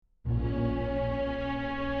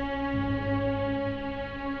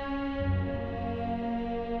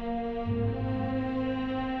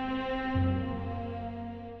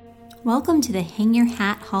Welcome to the Hang Your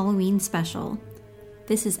Hat Halloween special.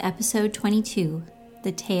 This is episode 22,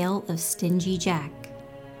 The Tale of Stingy Jack.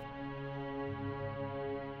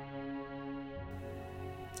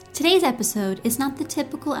 Today's episode is not the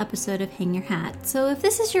typical episode of Hang Your Hat, so if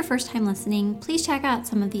this is your first time listening, please check out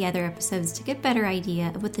some of the other episodes to get a better idea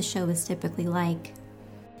of what the show is typically like.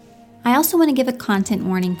 I also want to give a content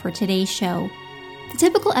warning for today's show. The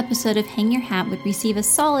typical episode of Hang Your Hat would receive a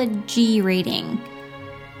solid G rating,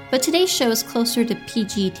 but today's show is closer to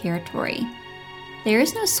PG territory. There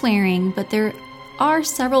is no swearing, but there are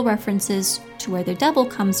several references to where the devil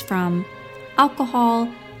comes from, alcohol,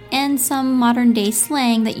 and some modern-day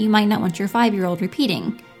slang that you might not want your 5-year-old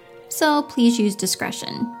repeating. So please use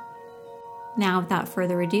discretion. Now, without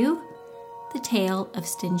further ado, the tale of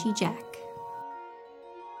Stingy Jack.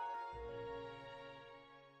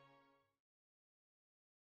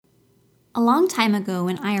 A long time ago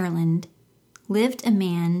in Ireland lived a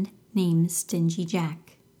man named Stingy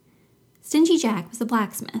Jack. Stingy Jack was a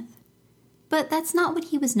blacksmith, but that's not what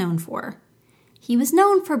he was known for. He was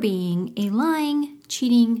known for being a lying,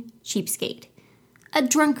 cheating cheapskate, a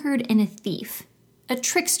drunkard and a thief, a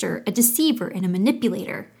trickster, a deceiver, and a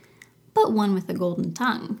manipulator, but one with a golden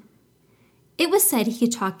tongue. It was said he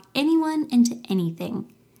could talk anyone into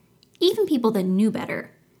anything, even people that knew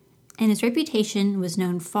better, and his reputation was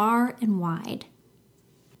known far and wide.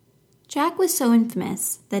 Jack was so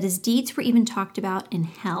infamous that his deeds were even talked about in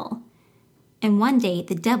hell, and one day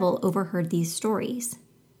the devil overheard these stories.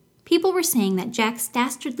 People were saying that Jack's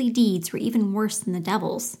dastardly deeds were even worse than the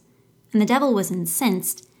devil's, and the devil was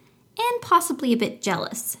incensed and possibly a bit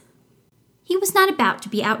jealous. He was not about to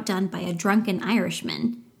be outdone by a drunken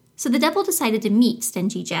Irishman, so the devil decided to meet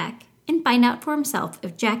Stingy Jack and find out for himself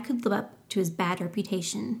if Jack could live up to his bad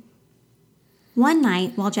reputation. One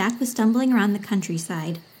night, while Jack was stumbling around the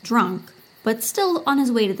countryside, drunk, but still on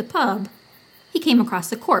his way to the pub, he came across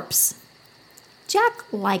a corpse. Jack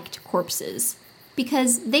liked corpses,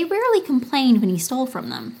 because they rarely complained when he stole from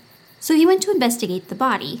them, so he went to investigate the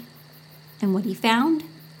body, and what he found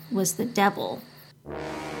was the devil.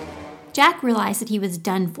 Jack realized that he was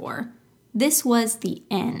done for. This was the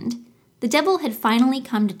end. The devil had finally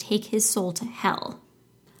come to take his soul to hell.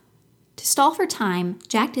 To stall for time,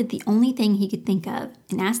 Jack did the only thing he could think of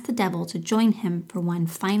and asked the devil to join him for one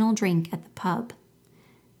final drink at the pub.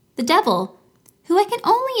 The devil, who I can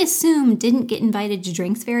only assume didn't get invited to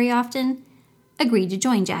drinks very often, agreed to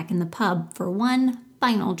join Jack in the pub for one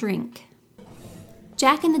final drink.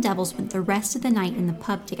 Jack and the devil spent the rest of the night in the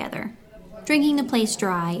pub together, drinking the place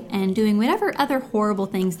dry and doing whatever other horrible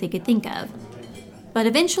things they could think of. But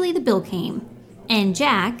eventually the bill came, and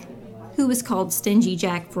Jack, who was called Stingy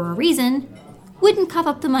Jack for a reason, wouldn't cough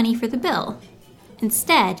up the money for the bill.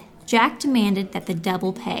 Instead, Jack demanded that the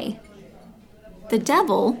devil pay. The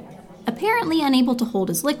devil, apparently unable to hold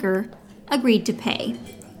his liquor, agreed to pay.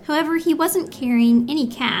 However, he wasn't carrying any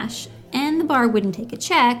cash, and the bar wouldn't take a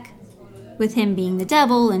check, with him being the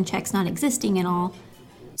devil and checks not existing and all.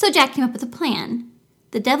 So Jack came up with a plan.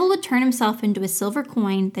 The devil would turn himself into a silver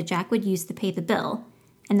coin that Jack would use to pay the bill,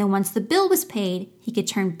 and then once the bill was paid, he could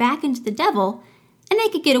turn back into the devil, and they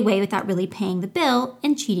could get away without really paying the bill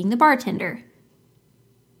and cheating the bartender.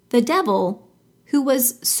 The devil, who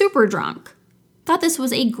was super drunk, thought this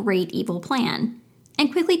was a great evil plan, and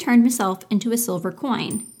quickly turned himself into a silver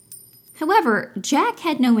coin. However, Jack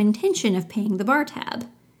had no intention of paying the bar tab.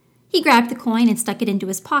 He grabbed the coin and stuck it into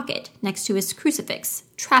his pocket, next to his crucifix,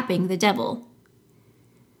 trapping the devil.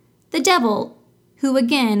 The devil, who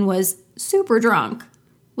again was super drunk,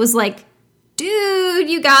 was like, "Dude,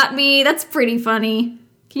 you got me. That's pretty funny.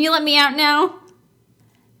 Can you let me out now?"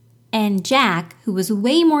 And Jack, who was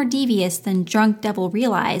way more devious than drunk devil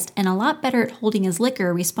realized and a lot better at holding his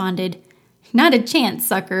liquor, responded, "Not a chance,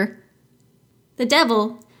 sucker." The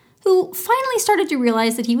devil, who finally started to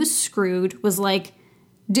realize that he was screwed, was like,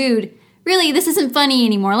 "Dude, really, this isn't funny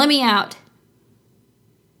anymore. Let me out."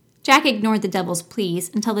 Jack ignored the devil's pleas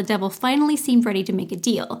until the devil finally seemed ready to make a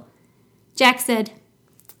deal. Jack said,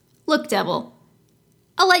 "Look, devil,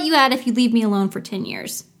 I'll let you out if you leave me alone for 10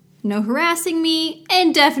 years. No harassing me,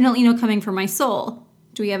 and definitely no coming for my soul.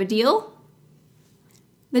 Do we have a deal?"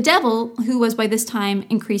 The devil, who was by this time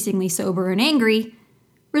increasingly sober and angry,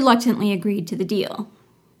 reluctantly agreed to the deal.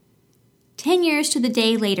 10 years to the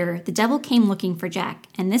day later, the devil came looking for Jack,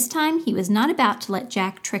 and this time he was not about to let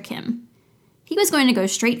Jack trick him. He was going to go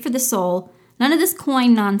straight for the soul, none of this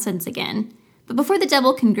coin nonsense again. But before the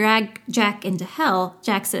devil can drag Jack into hell,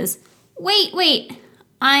 Jack says, Wait,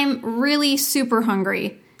 I'm really super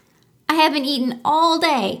hungry. I haven't eaten all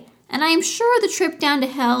day, and I am sure the trip down to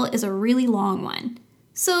hell is a really long one.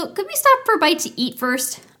 So could we stop for a bite to eat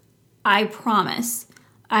first? I promise.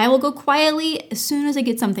 I will go quietly as soon as I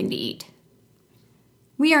get something to eat.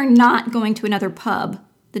 We are not going to another pub,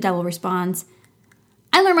 the devil responds.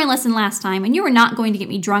 I learned my lesson last time, and you are not going to get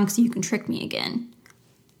me drunk so you can trick me again.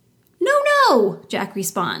 No, Jack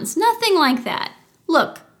responds. Nothing like that.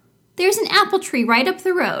 Look, there's an apple tree right up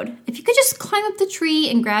the road. If you could just climb up the tree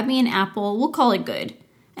and grab me an apple, we'll call it good,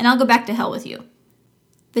 and I'll go back to hell with you.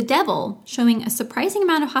 The devil, showing a surprising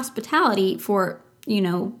amount of hospitality for,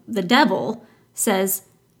 the devil, says,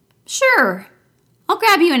 Sure, I'll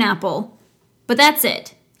grab you an apple, but that's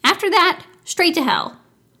it. After that, straight to hell.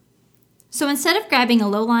 So instead of grabbing a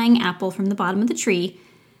low-lying apple from the bottom of the tree,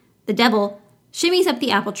 the devil shimmies up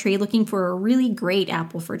the apple tree looking for a really great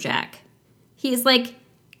apple for Jack. He is like,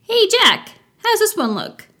 Hey, Jack, how's this one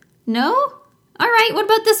look? No? All right, what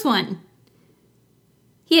about this one?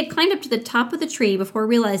 He had climbed up to the top of the tree before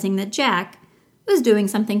realizing that Jack was doing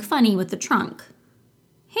something funny with the trunk.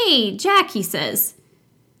 Hey, Jack, he says,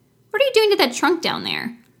 what are you doing to that trunk down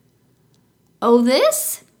there? Oh,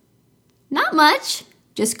 this? Not much.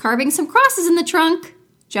 Just carving some crosses in the trunk,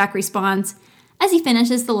 Jack responds as he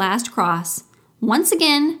finishes the last cross, once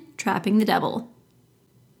again trapping the devil.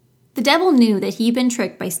 The devil knew that he had been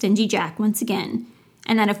tricked by Stingy Jack once again,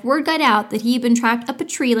 and that if word got out that he had been trapped up a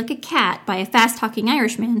tree like a cat by a fast-talking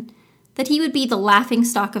Irishman, that he would be the laughing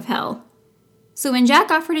stock of hell. So when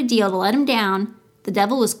Jack offered a deal to let him down, the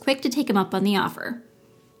devil was quick to take him up on the offer.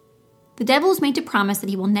 The devil is made to promise that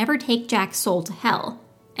he will never take Jack's soul to hell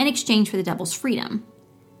in exchange for the devil's freedom.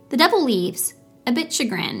 The devil leaves, a bit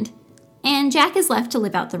chagrined, and Jack is left to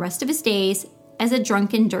live out the rest of his days as a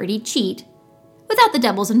drunken, dirty cheat without the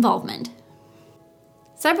devil's involvement.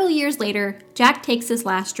 Several years later, Jack takes his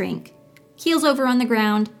last drink, keels over on the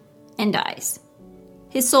ground, and dies.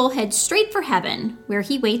 His soul heads straight for heaven, where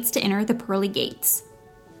he waits to enter the pearly gates.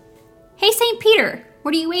 Hey, St. Peter,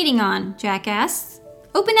 what are you waiting on? Jack asks.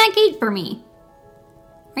 Open that gate for me.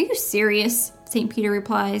 Are you serious? St. Peter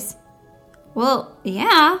replies. Well,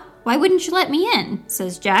 yeah, why wouldn't you let me in?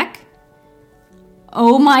 Says Jack.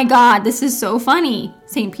 Oh my God, this is so funny,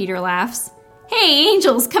 St. Peter laughs. Hey,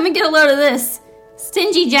 angels, come and get a load of this.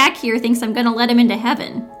 Stingy Jack here thinks I'm going to let him into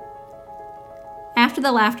heaven. After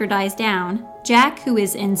the laughter dies down, Jack, who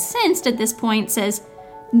is incensed at this point, says,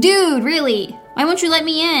 Dude, really? Why won't you let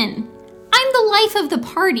me in? I'm the life of the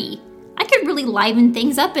party. I could really liven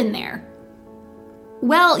things up in there.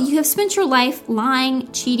 Well, you have spent your life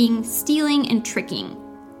lying, cheating, stealing, and tricking.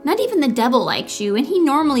 Not even the devil likes you, and he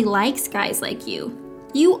normally likes guys like you.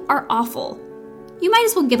 You are awful. You might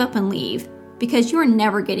as well give up and leave, because you are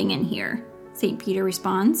never getting in here, St. Peter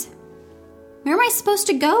responds. Where am I supposed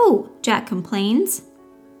to go? Jack complains.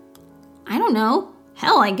 I don't know.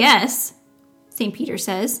 Hell, I guess, St. Peter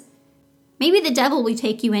says. Maybe the devil will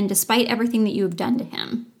take you in despite everything that you have done to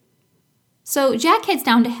him. So Jack heads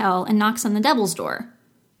down to hell and knocks on the devil's door.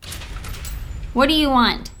 What do you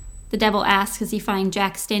want? The devil asks as he finds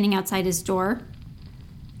Jack standing outside his door.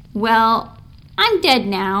 Well, I'm dead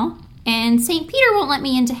now, and St. Peter won't let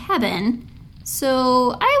me into heaven,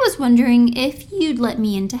 so I was wondering if you'd let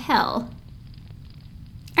me into hell.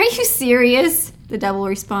 Are you serious? The devil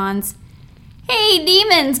responds. Hey,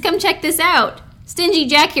 demons, come check this out. Stingy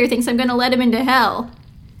Jack here thinks I'm going to let him into hell.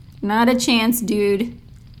 Not a chance, dude.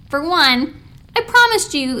 For one, I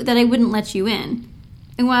promised you that I wouldn't let you in.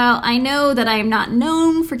 And while I know that I am not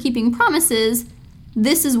known for keeping promises,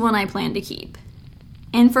 this is one I plan to keep.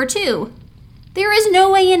 And for two, there is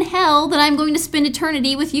no way in hell that I'm going to spend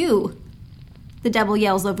eternity with you. The devil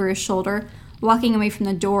yells over his shoulder, walking away from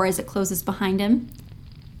the door as it closes behind him.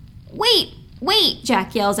 Wait,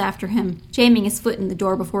 Jack yells after him, jamming his foot in the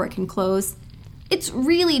door before it can close. It's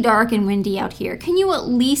really dark and windy out here. Can you at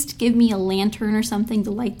least give me a lantern or something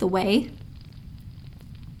to light the way?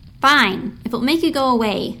 Fine, if it'll make you go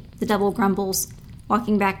away, the devil grumbles,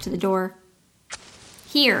 walking back to the door.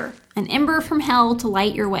 Here, an ember from hell to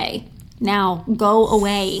light your way. Now, go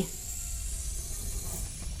away.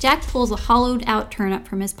 Jack pulls a hollowed-out turnip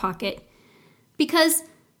from his pocket, because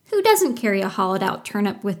who doesn't carry a hollowed-out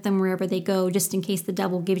turnip with them wherever they go, just in case the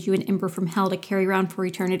devil gives you an ember from hell to carry around for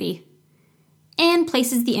eternity? And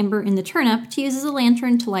places the ember in the turnip to use as a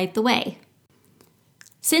lantern to light the way.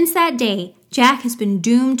 Since that day, Jack has been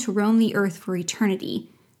doomed to roam the earth for eternity,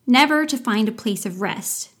 never to find a place of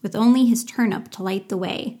rest, with only his turnip to light the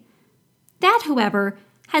way. That, however,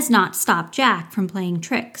 has not stopped Jack from playing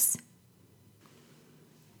tricks.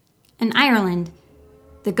 In Ireland,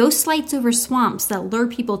 the ghost lights over swamps that lure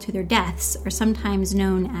people to their deaths are sometimes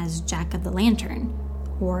known as Jack of the Lantern,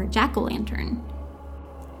 or Jack-o'-lantern.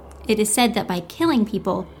 It is said that by killing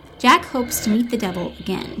people, Jack hopes to meet the devil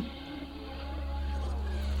again.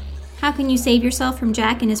 How can you save yourself from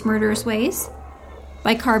Jack and his murderous ways?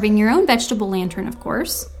 By carving your own vegetable lantern, of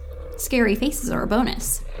course. Scary faces are a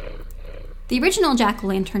bonus. The original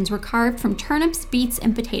jack-o'-lanterns were carved from turnips, beets,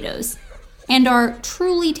 and potatoes, and are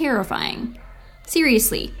truly terrifying.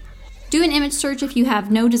 Seriously, do an image search if you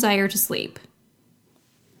have no desire to sleep.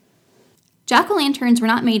 Jack-o'-lanterns were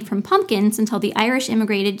not made from pumpkins until the Irish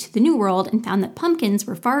immigrated to the New World and found that pumpkins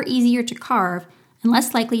were far easier to carve and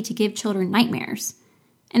less likely to give children nightmares.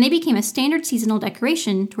 And they became a standard seasonal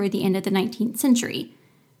decoration toward the end of the 19th century,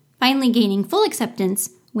 finally gaining full acceptance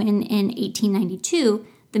when, in 1892,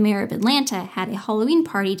 the mayor of Atlanta had a Halloween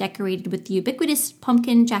party decorated with the ubiquitous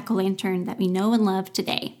pumpkin jack-o'-lantern that we know and love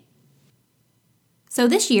today. So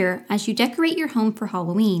this year, as you decorate your home for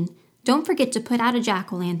Halloween, don't forget to put out a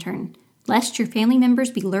jack-o'-lantern, lest your family members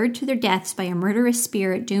be lured to their deaths by a murderous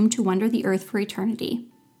spirit doomed to wander the earth for eternity.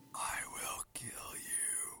 I will kill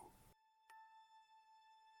you.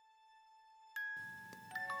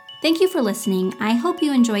 Thank you for listening. I hope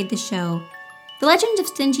you enjoyed the show. The legend of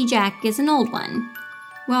Stingy Jack is an old one.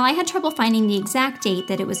 While I had trouble finding the exact date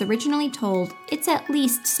that it was originally told, it's at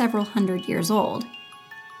least several hundred years old.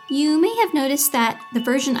 You may have noticed that the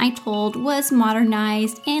version I told was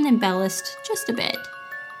modernized and embellished just a bit.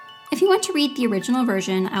 If you want to read the original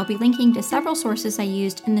version, I'll be linking to several sources I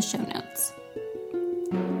used in the show notes.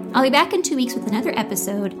 I'll be back in 2 weeks with another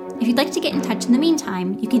episode. If you'd like to get in touch in the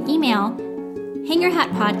meantime, you can email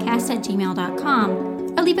hangyourhatpodcast@gmail.com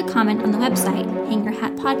or leave a comment on the website,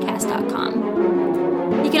 hangyourhatpodcast.com.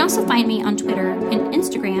 You can also find me on Twitter and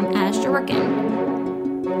Instagram as Jerworkin.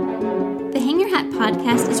 The Hang Your Hat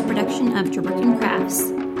podcast is a production of Jerworkin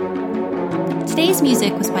Crafts. Today's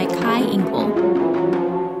music was by Kai Engel.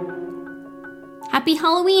 Happy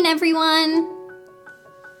Halloween, everyone!